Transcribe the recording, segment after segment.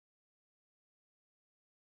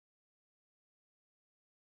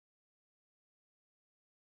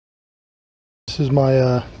This is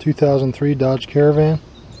my 2003 Dodge Caravan.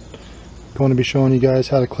 I'm going to be showing you guys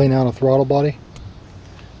how to clean out a throttle body.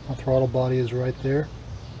 My throttle body is right there.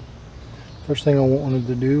 First thing I wanted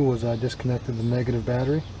to do was I disconnected the negative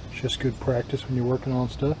battery. It's just good practice when you're working on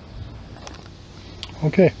stuff.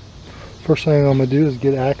 Okay, first thing I'm going to do is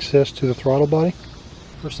get access to the throttle body.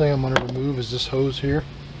 First thing I'm going to remove is this hose here,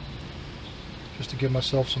 just to give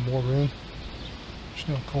myself some more room. Just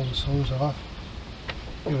going to pull this hose off.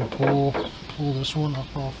 I'm going to pull this one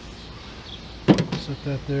off. Set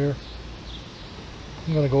that there.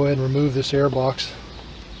 I'm going to go ahead and remove this air box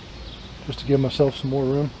just to give myself some more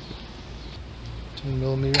room. 10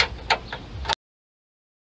 millimeter.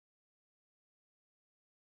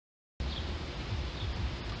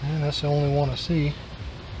 And that's the only one I see.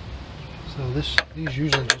 So these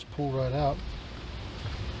usually just pull right out.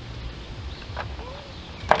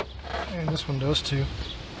 And this one does too.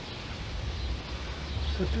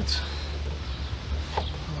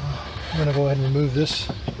 I'm going to go ahead and remove this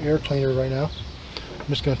air cleaner right now. I'm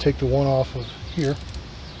just going to take the one off of here.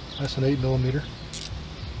 That's an 8 millimeter.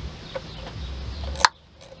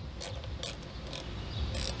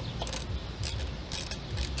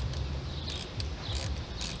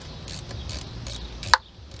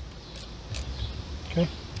 Okay,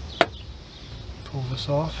 pull this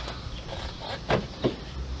off.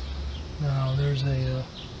 Now there's a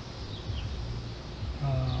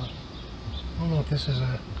I don't know if this is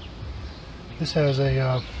a, this has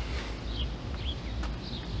a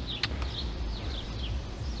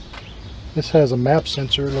this has a map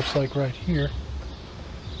sensor, it looks like right here.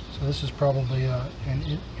 So this is probably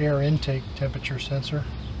an air intake temperature sensor.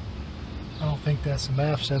 I don't think that's a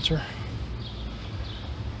MAF sensor.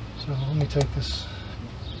 So let me take this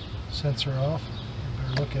sensor off. You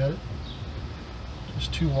better look at it.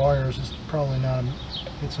 Just two wires. It's probably not a,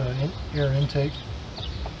 it's an air intake.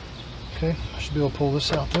 Okay, I should be able to pull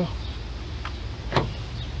this out though.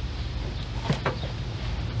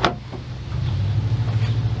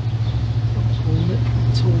 Let's hold it.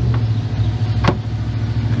 Let's hold it.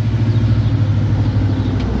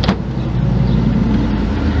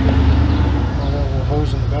 Oh, that little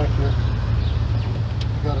hose in the back here.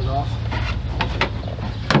 Got it off.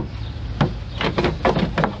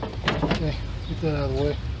 Okay, get that out of the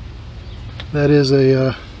way. That is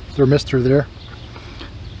a thermistor there.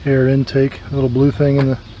 Air intake, a little blue thing in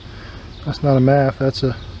the, that's not a MAF, that's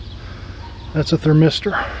a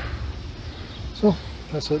thermistor. So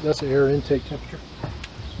that's an air intake temperature.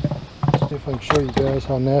 Let's see if I can show you guys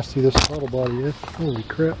how nasty this throttle body is. Holy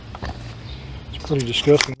crap, it's pretty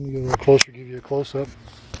disgusting. Let me get a little closer, give you a close-up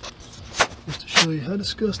just to show you how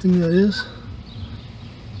disgusting that is.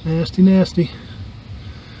 Nasty, nasty.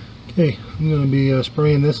 Okay, I'm going to be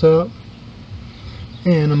spraying this out,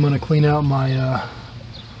 and I'm going to clean out my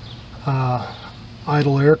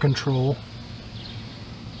idle air control.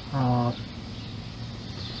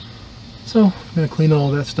 So I'm going to clean all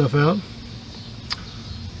that stuff out,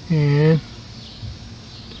 and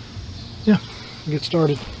yeah, get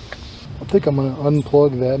started. I think I'm going to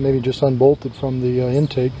unplug that, maybe just unbolt it from the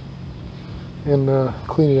intake, and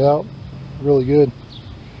clean it out really good,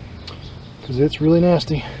 because it's really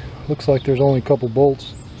nasty. Looks like there's only a couple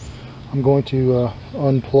bolts. I'm going to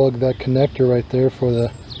unplug that connector right there for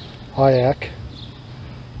the IAC,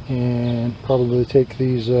 and probably take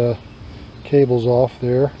these cables off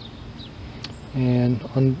there and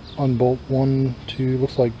unbolt 1, 2,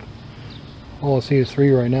 looks like all I see is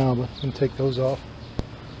 3 right now, but I'm going to take those off.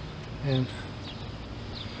 And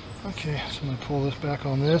okay, so I'm going to pull this back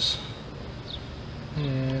on this,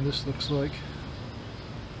 and this looks like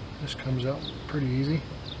this comes out pretty easy.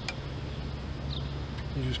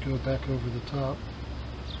 You just go back over the top.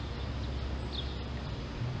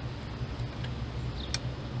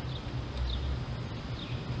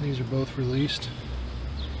 These are both released.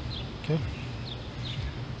 Okay.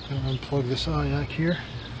 I'm going to unplug this IAC here.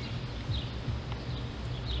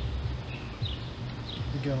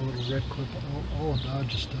 We got a little red clip. All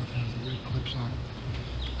Dodge stuff has the red clips on it.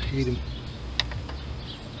 I hate them.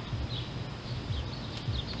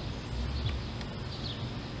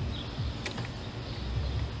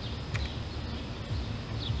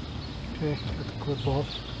 Okay, got the clip off.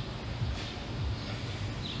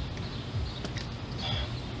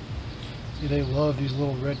 See, they love these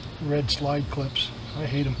little red slide clips. I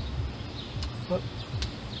hate them. But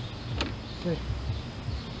okay.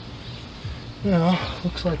 Now,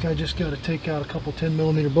 looks like I just got to take out a couple 10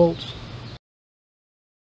 millimeter bolts.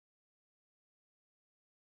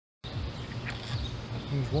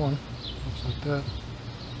 There's one. Looks like that.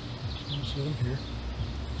 Set them here.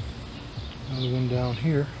 Another one down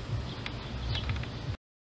here.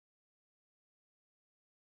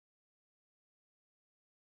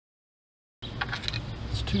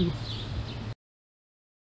 too.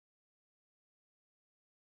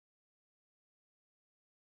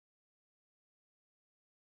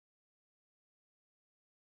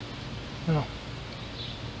 Now,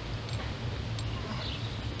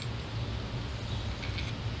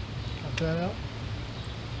 got that out.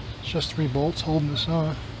 It's just 3 bolts holding this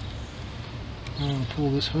on. I'm going to pull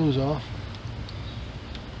this hose off.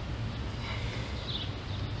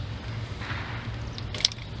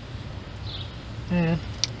 And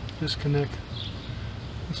disconnect.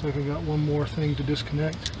 Looks like I got one more thing to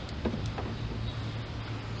disconnect.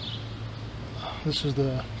 This is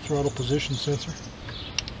the throttle position sensor.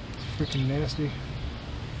 It's freaking nasty,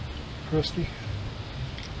 crusty.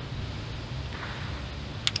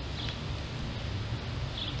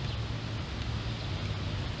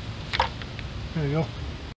 There you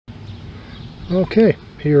go. Okay,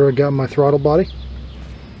 here I got my throttle body.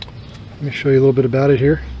 Let me show you a little bit about it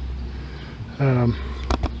here.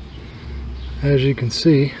 As you can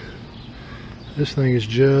see, this thing is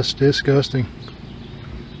just disgusting.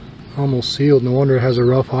 Almost sealed. No wonder it has a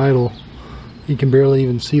rough idle. You can barely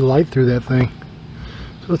even see light through that thing.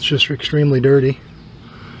 So it's just extremely dirty.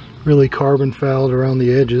 Really carbon fouled around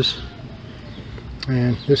the edges.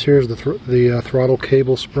 And this here is the throttle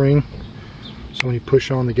cable spring. So when you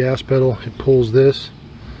push on the gas pedal, it pulls this.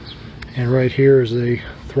 And right here is a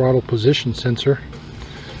throttle position sensor.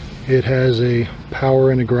 It has a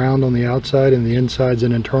power and a ground on the outside, and the inside's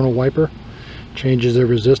an internal wiper. Changes the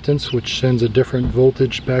resistance, which sends a different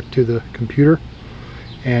voltage back to the computer,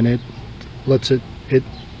 and it lets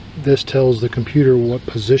this tells the computer what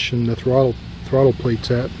position the throttle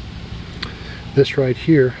plate's at. This right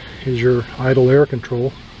here is your idle air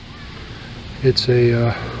control. It's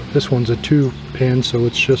a this one's a 2-pin, so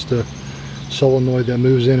it's just a solenoid that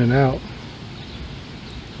moves in and out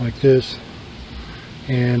like this.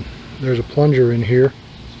 And there's a plunger in here.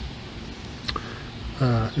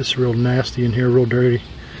 This is real nasty in here, real dirty.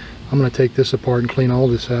 I'm going to take this apart and clean all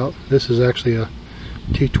this out. This is actually a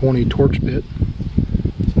T20 torch bit.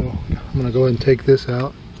 So I'm going to go ahead and take this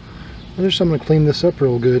out. I'm going to clean this up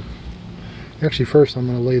real good. Actually, first I'm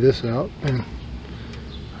going to lay this out. And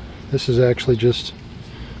this is actually just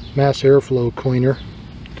mass airflow cleaner.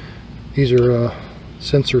 These are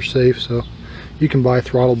sensor safe, so you can buy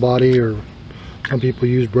throttle body, or some people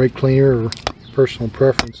use brake cleaner, or personal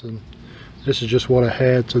preference. And this is just what I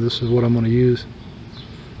had, so this is what I'm going to use.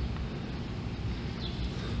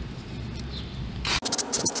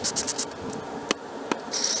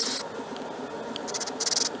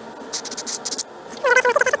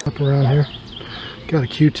 Up around here, got a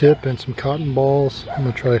Q-tip and some cotton balls. I'm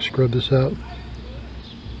going to try to scrub this out.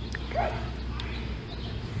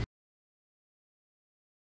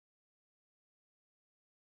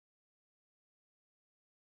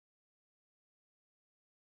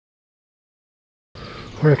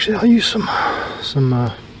 Or actually, I'll use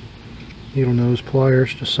some needle nose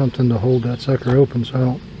pliers, just something to hold that sucker open so I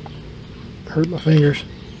don't hurt my fingers.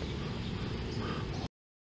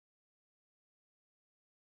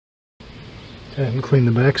 And clean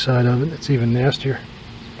the back side of it. It's even nastier.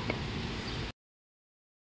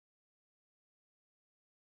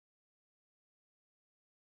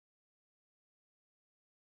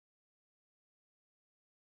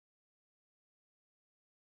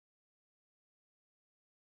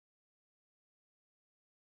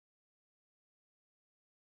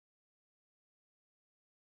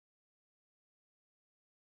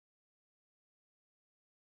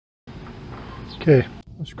 Okay,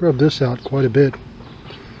 I scrubbed this out quite a bit.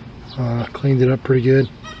 Cleaned it up pretty good.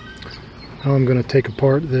 Now I'm going to take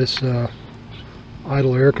apart this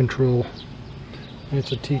idle air control.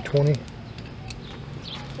 It's a T20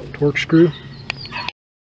 torque screw.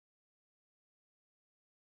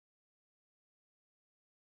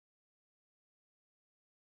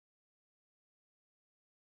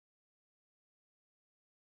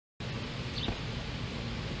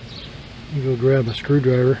 You go grab a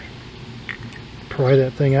screwdriver, pry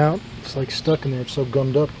that thing out. It's like stuck in there, it's so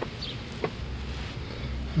gummed up.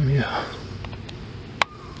 Yeah.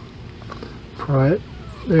 Pry it.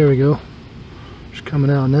 There we go. It's coming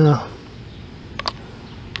out now.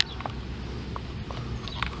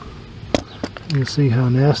 You can see how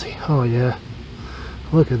nasty. Oh yeah.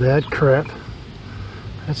 Look at that crap.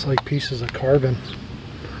 That's like pieces of carbon.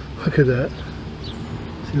 Look at that.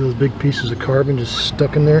 See those big pieces of carbon just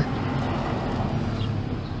stuck in there?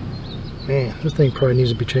 Man, this thing probably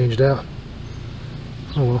needs to be changed out.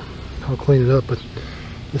 Oh well, I'll clean it up, but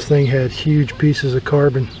this thing had huge pieces of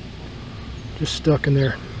carbon just stuck in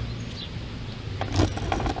there.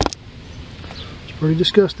 It's pretty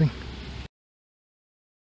disgusting.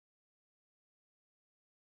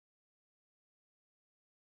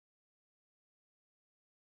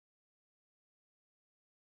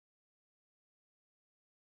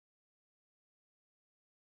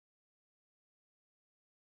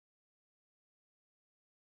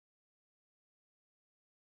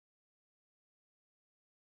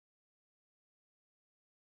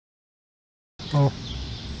 Well,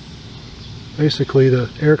 basically the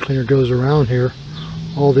air cleaner goes around here.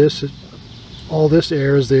 All this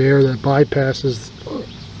air is the air that bypasses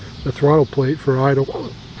the throttle plate for idle.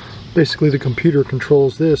 Basically the computer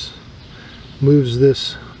controls this, moves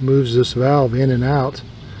this valve in and out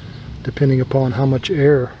depending upon how much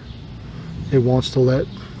air it wants to let.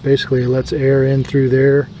 Basically it lets air in through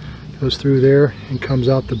there, goes through there and comes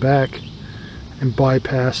out the back and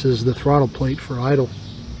bypasses the throttle plate for idle.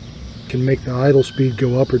 Can make the idle speed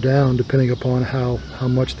go up or down depending upon how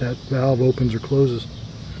much that valve opens or closes.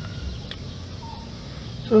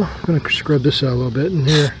 So I'm going to scrub this out a little bit in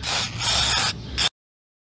here.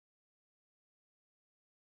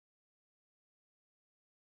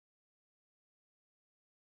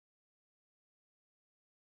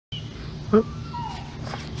 Well,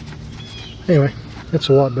 anyway, it's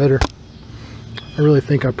a lot better. I really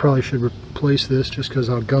think I probably should replace this just because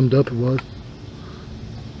how gummed up it was.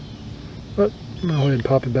 But I'm going to go ahead and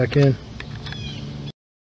pop it back in.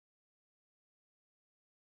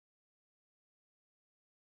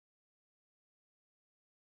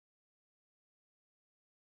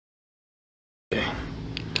 Okay.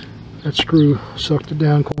 That screw sucked it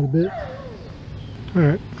down quite a bit.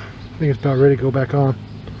 Alright, I think it's about ready to go back on.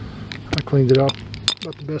 I cleaned it up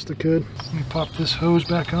about the best I could. Let me pop this hose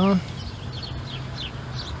back on.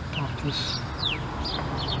 Pop this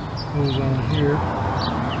hose on here.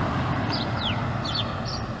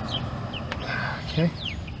 Okay.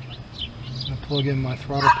 I'm going to plug in my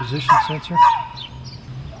throttle position sensor.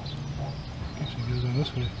 Actually goes on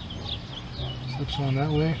this way. Slips on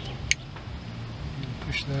that way.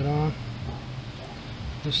 Push that on.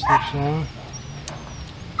 This slips on.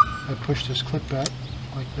 I push this clip back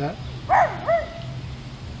like that.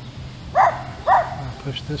 I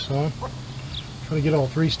push this on. Try to get all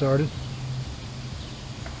three started.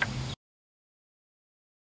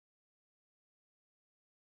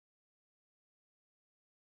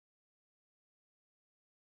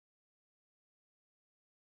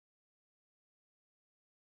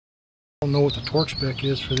 I don't know what the torque spec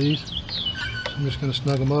is for these, so I'm just going to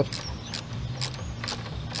snug them up.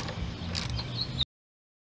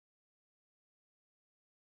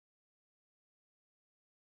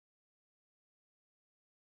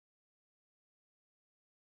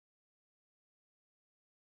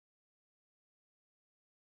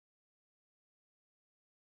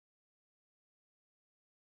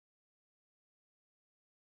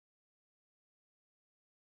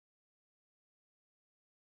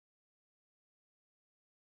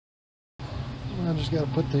 I just got to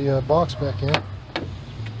put the box back in.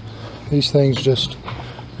 These things there's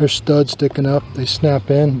studs sticking up. They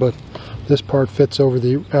snap in, but this part fits over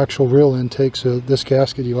the actual real intake, so this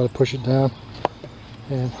gasket you want to push it down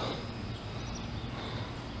and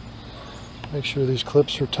make sure these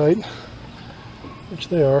clips are tight, which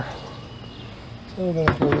they are. So I'm going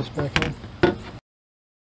to throw this back in.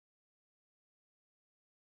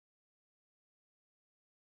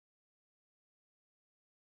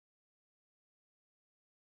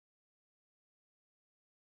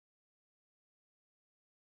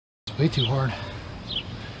 Way too hard.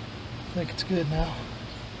 I think it's good now.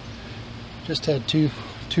 Just had two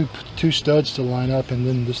studs to line up, and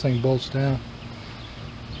then this thing bolts down.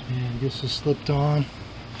 And this is slipped on.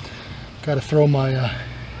 Got to throw my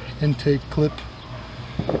intake clip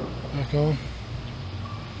back on.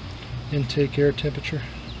 Intake air temperature.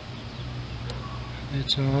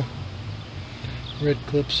 It's on. Red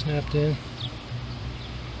clip snapped in.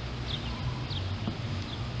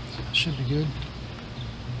 Should be good.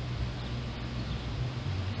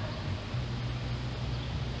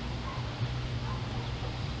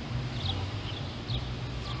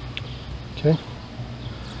 Okay,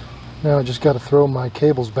 now I just got to throw my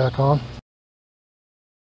cables back on.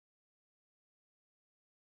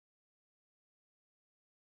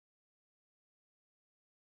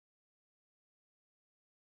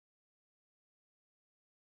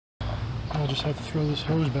 I'll just have to throw this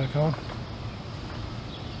hose back on.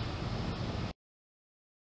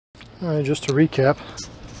 Alright, just to recap,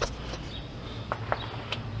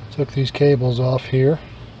 took these cables off here,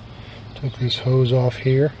 took this hose off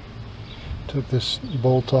here, took this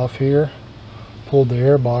bolt off here, pulled the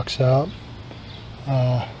air box out,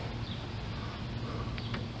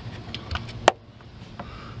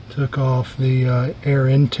 took off the air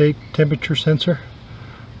intake temperature sensor,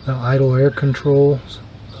 the idle air control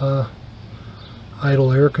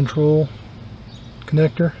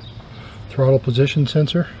connector, throttle position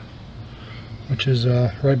sensor, which is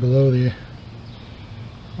right below it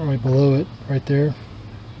right there,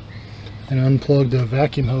 and unplugged the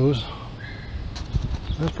vacuum hose.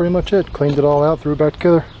 That's pretty much it. Cleaned it all out, threw it back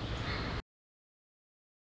together.